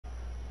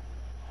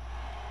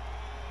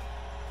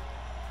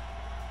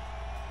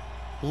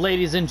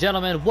Ladies and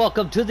gentlemen,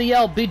 welcome to the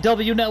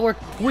LBW Network.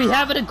 We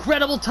have an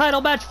incredible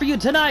title match for you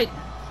tonight,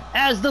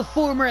 as the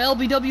former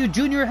LBW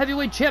Junior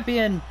Heavyweight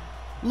Champion,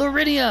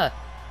 Larinia,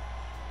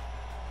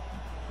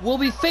 will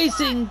be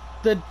facing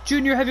the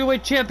Junior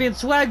Heavyweight Champion,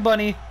 Swag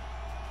Bunny.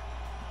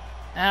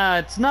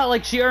 It's not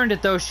like she earned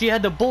it, though. She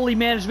had to bully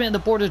management and the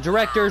board of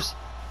directors.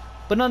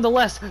 But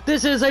nonetheless,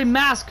 this is a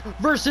mask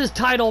versus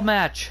title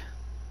match.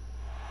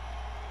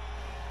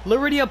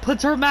 Larinia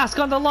puts her mask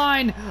on the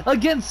line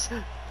against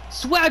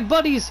Swag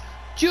Bunny's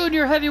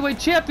Junior Heavyweight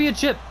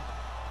Championship.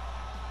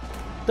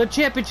 The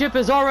championship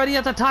is already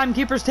at the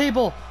timekeeper's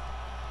table.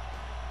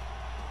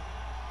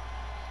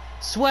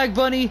 Swag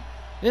Bunny,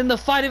 in the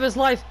fight of his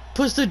life,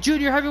 puts the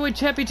Junior Heavyweight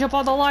Championship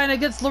on the line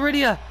against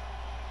Larinia.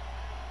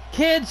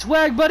 Can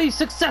Swag Bunny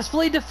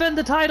successfully defend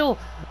the title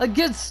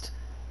against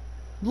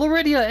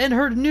Larinia and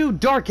her new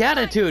dark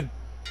attitude?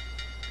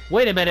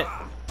 Wait a minute.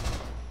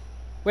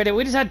 Wait,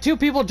 we just had two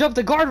people jump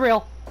the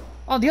guardrail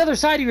on the other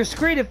side of your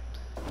screen.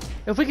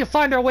 If we can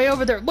find our way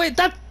over there. Wait,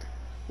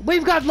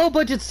 we've got Low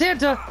Budget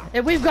Santa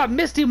and we've got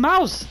Misty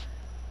Mouse.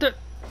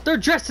 They're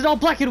dressed in all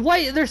black and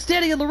white and they're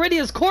standing in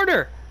Larinia's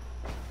corner.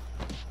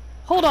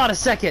 Hold on a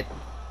second.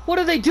 What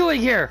are they doing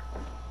here?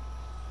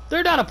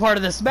 They're not a part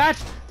of this match.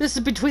 This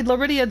is between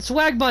Larinia and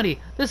Swag Bunny.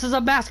 This is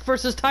a mask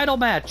versus title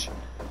match.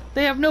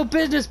 They have no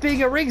business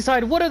being at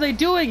ringside. What are they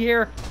doing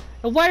here?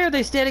 And why are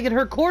they standing in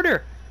her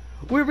corner?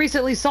 We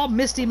recently saw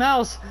Misty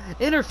Mouse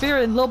interfere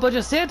in Low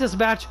Budget Santa's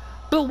match,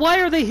 but why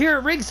are they here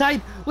at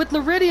ringside with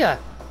Larinia?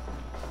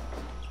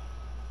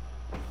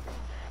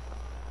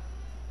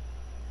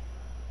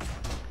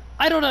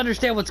 I don't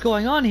understand what's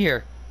going on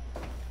here.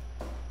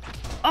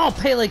 Oh,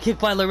 Pele kick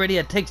by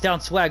Larinia takes down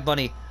Swag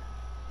Bunny.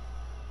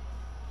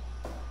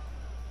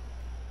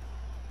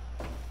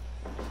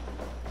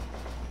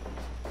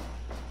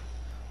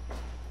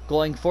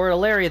 Going for a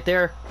lariat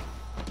there.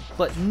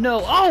 But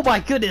no. Oh my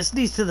goodness.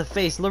 Knees to the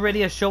face.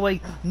 Larinia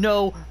showing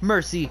no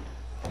mercy.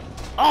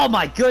 Oh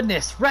my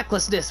goodness.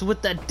 Recklessness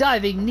with the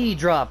diving knee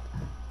drop.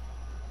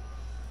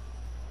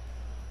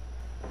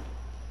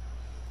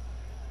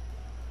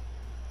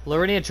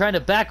 Larinia trying to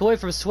back away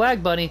from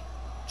Swag Bunny.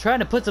 Trying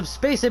to put some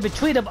space in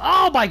between them.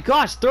 Oh my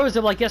gosh. Throws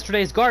him like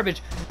yesterday's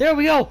garbage. There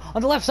we go.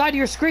 On the left side of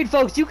your screen,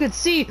 folks, you can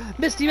see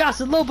Misty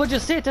Mouse and Low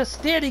Budget Santa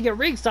standing at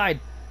ringside.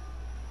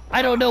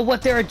 I don't know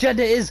what their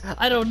agenda is.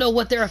 I don't know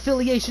what their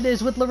affiliation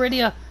is with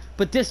Larinia,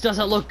 but this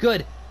doesn't look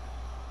good.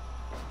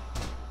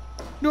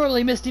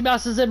 Normally Misty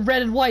Mouse is in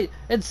red and white,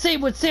 and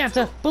same with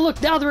Santa, but look,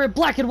 now they're in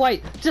black and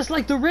white, just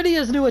like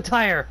Larinia's new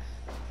attire.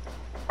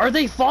 Are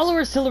they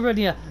followers to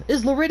Larinia?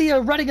 Is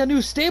Larinia running a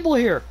new stable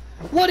here?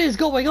 What is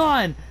going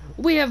on?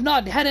 We have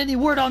not had any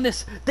word on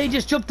this. They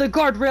just jumped the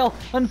guardrail.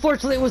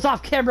 Unfortunately, it was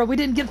off camera. We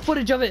didn't get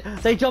footage of it.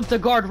 They jumped the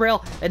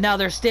guardrail, and now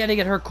they're standing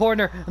in her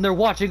corner, and they're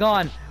watching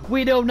on.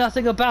 We know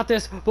nothing about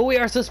this, but we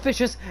are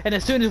suspicious, and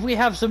as soon as we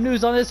have some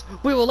news on this,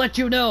 we will let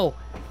you know.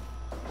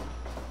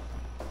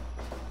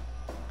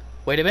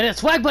 Wait a minute,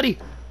 Swag Buddy!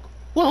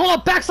 Well, hold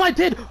on, backslide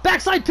pin!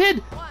 Backslide pin!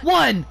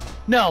 One!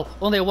 No,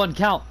 only a one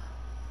count.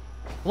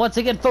 Once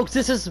again, folks,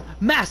 this is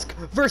mask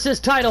versus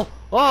title.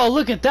 Oh,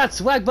 look at that,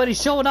 Swag Buddy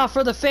showing off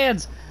for the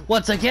fans.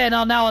 Once again,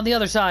 now on the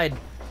other side.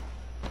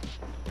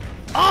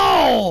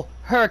 Oh!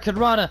 Hurricane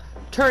Rana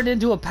turned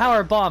into a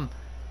power bomb.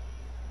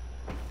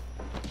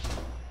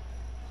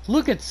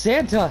 Look at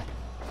Santa.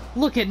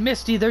 Look at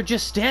Misty. They're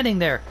just standing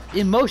there,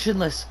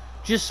 emotionless,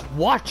 just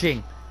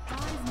watching.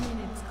 5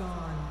 minutes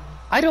gone.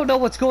 I don't know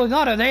what's going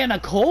on. Are they in a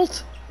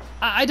cult?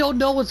 I don't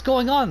know what's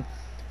going on.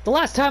 The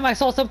last time I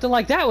saw something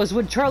like that was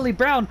when Charlie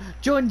Brown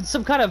joined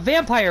some kind of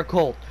vampire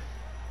cult.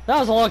 That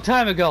was a long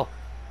time ago.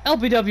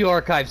 LBW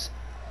archives.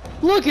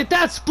 Look at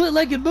that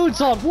split-legged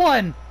moonsault.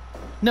 One.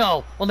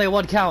 No, only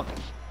one count.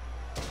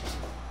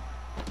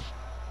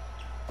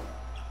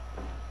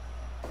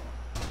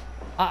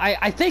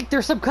 I think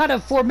there's some kind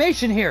of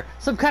formation here.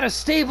 Some kind of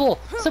stable,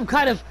 some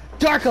kind of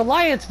dark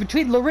alliance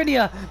between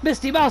Larinia,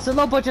 Misty Mouse, and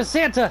Low Budget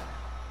Santa.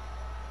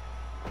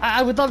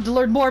 I would love to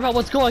learn more about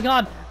what's going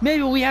on.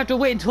 Maybe we have to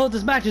wait until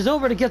this match is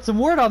over to get some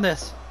word on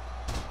this.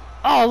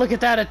 Oh, look at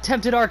that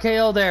attempted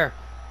RKO there.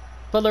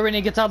 But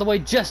Larinia gets out of the way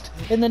just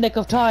in the nick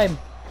of time.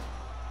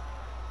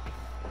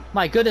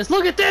 My goodness,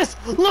 look at this!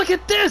 Look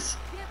at this!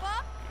 Give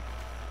up.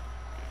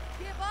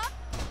 Give up.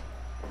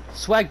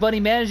 Swag Bunny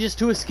manages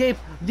to escape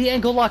the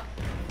ankle lock.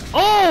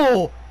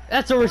 Oh!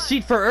 That's a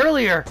receipt for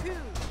earlier.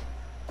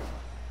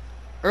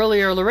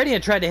 Earlier,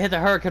 Larinia tried to hit the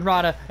Hurricane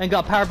Rana and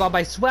got powerbombed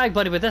by Swag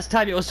Bunny, but this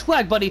time it was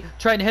Swag Bunny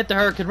trying to hit the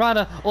Hurricane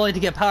Rana, only to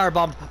get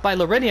powerbombed by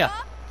Larinia.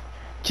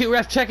 Cute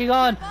ref checking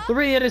on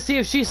Larinia to see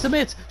if she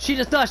submits. She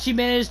does not. She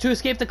managed to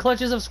escape the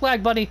clutches of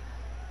Swag Bunny.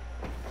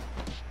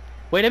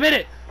 Wait a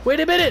minute! Wait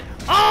a minute!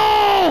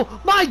 Oh!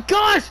 My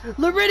gosh!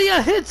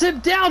 Larinia hits him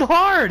down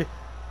hard!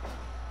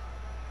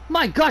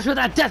 My gosh, with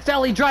that Death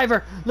Valley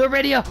driver!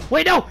 Larinia...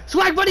 Wait, no!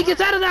 Swag Bunny gets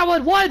out of that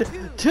one!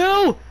 1,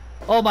 2...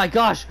 Oh my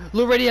gosh!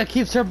 Larinia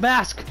keeps her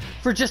mask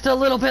for just a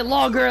little bit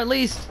longer at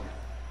least.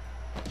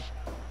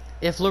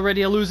 If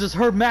Larinia loses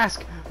her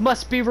mask,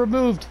 must be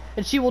removed,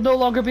 and she will no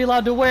longer be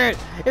allowed to wear it.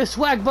 If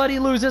Swag Buddy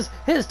loses,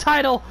 his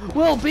title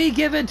will be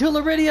given to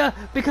Larinia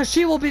because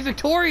she will be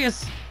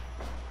victorious.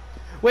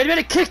 Wait a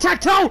minute,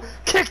 kick-tack-toe!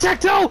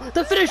 Kick-tack-toe!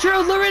 The finisher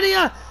of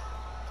Larinia!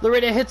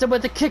 Larinia hits him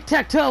with the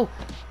kick-tack-toe.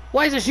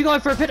 Why isn't she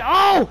going for a pin?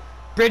 Oh!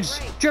 Bridge,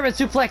 German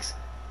suplex.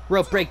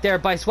 Rope break there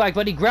by Swag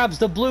Buddy. Grabs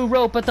the blue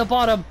rope at the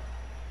bottom.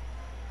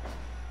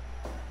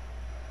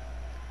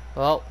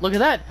 Oh, look at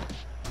that.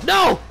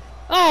 No!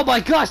 Oh my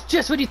gosh,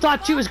 just when you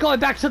thought she was going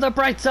back to the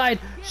bright side,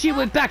 she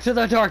went back to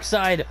the dark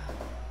side.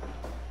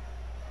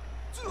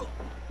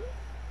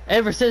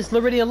 Ever since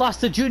Larinia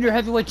lost the Junior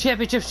Heavyweight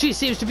Championship, she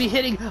seems to be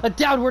hitting a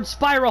downward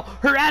spiral.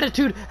 Her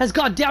attitude has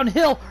gone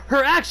downhill.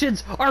 Her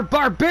actions are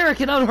barbaric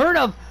and unheard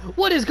of.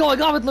 What is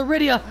going on with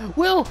Larinia?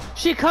 Will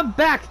she come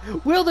back?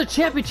 Will the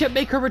championship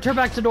make her return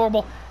back to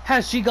normal?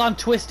 Has she gone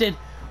twisted?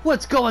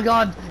 What's going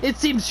on? It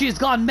seems she's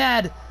gone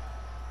mad.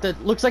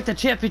 That looks like the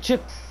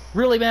championship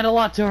really meant a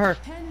lot to her.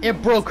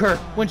 It broke her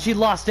when she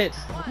lost it.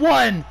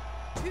 1,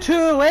 2,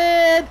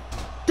 and...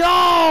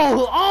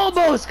 Oh!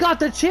 Almost got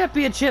the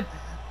championship,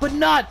 but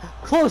not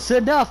close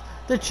enough.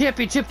 The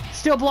championship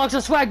still belongs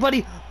to Swag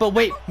Buddy, but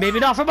wait, maybe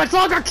not for much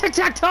longer.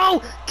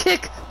 Kick-tack-toe!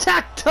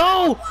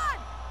 Kick-tack-toe!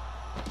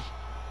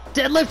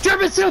 Deadlift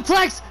German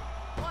suplex!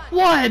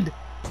 1,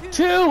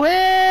 2,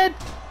 and...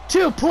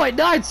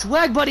 2.9.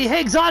 Swag Buddy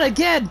hangs on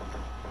again.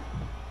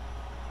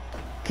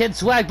 Can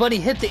Swag Buddy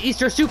hit the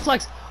Easter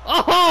suplex?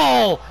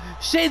 Oh!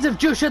 Shades of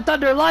Jushin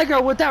Thunder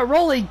Liger with that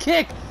rolling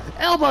kick.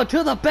 Elbow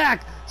to the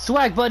back.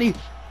 Swag Buddy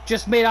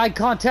just made eye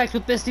contact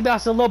with Misty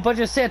Mouse and Low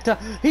Budget Santa.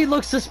 He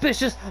looks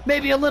suspicious,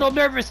 maybe a little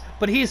nervous,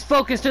 but he's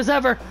focused as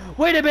ever.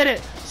 Wait a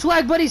minute.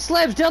 Swag Buddy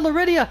slams down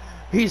Larinia.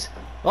 He's...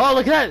 Oh,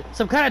 look at that.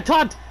 Some kind of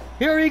taunt.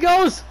 Here he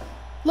goes.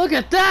 Look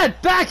at that.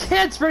 Back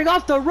handspring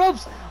off the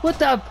ropes with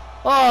the...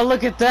 Oh,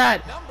 look at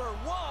that. Number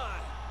 1.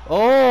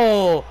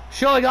 Oh,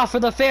 showing off for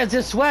the fans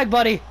is Swag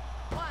Buddy.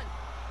 1,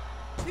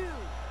 2.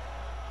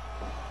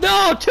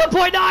 No,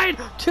 2.9!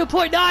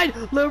 2.9!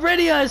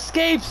 Larinia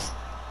escapes!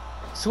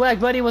 Swag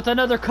Buddy with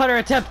another cutter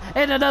attempt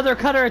and another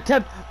cutter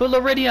attempt, but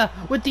Larinia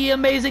with the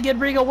amazing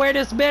in-ring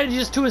awareness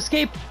manages to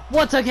escape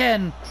once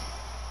again.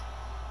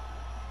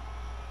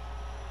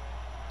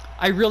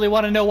 I really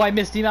want to know why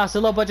Misty Mouse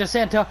and Low Budget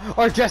Santa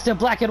are dressed in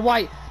black and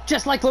white,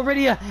 just like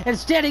Larinia, and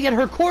standing in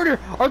her corner.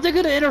 Are they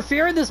going to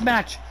interfere in this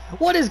match?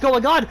 What is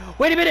going on?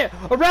 Wait a minute.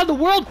 Around the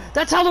world?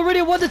 That's how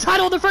Larinia won the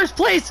title in the first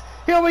place.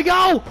 Here we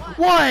go.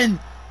 1,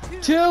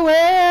 2,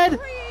 and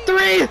 3.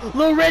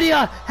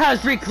 Larinia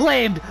has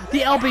reclaimed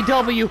the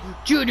LBW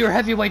Junior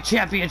Heavyweight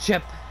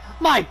Championship.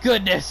 My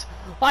goodness.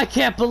 I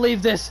can't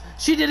believe this.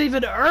 She didn't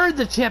even earn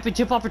the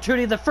championship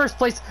opportunity in the first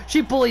place.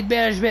 She bullied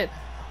management.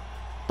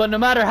 But no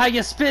matter how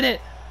you spin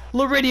it,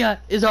 Larinia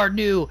is our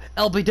new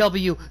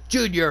LBW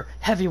Junior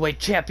Heavyweight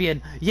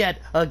Champion yet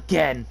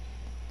again.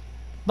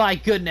 My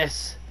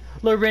goodness.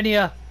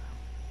 Larinia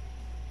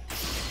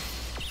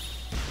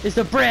is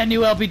the brand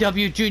new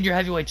LBW Junior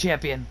Heavyweight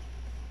Champion.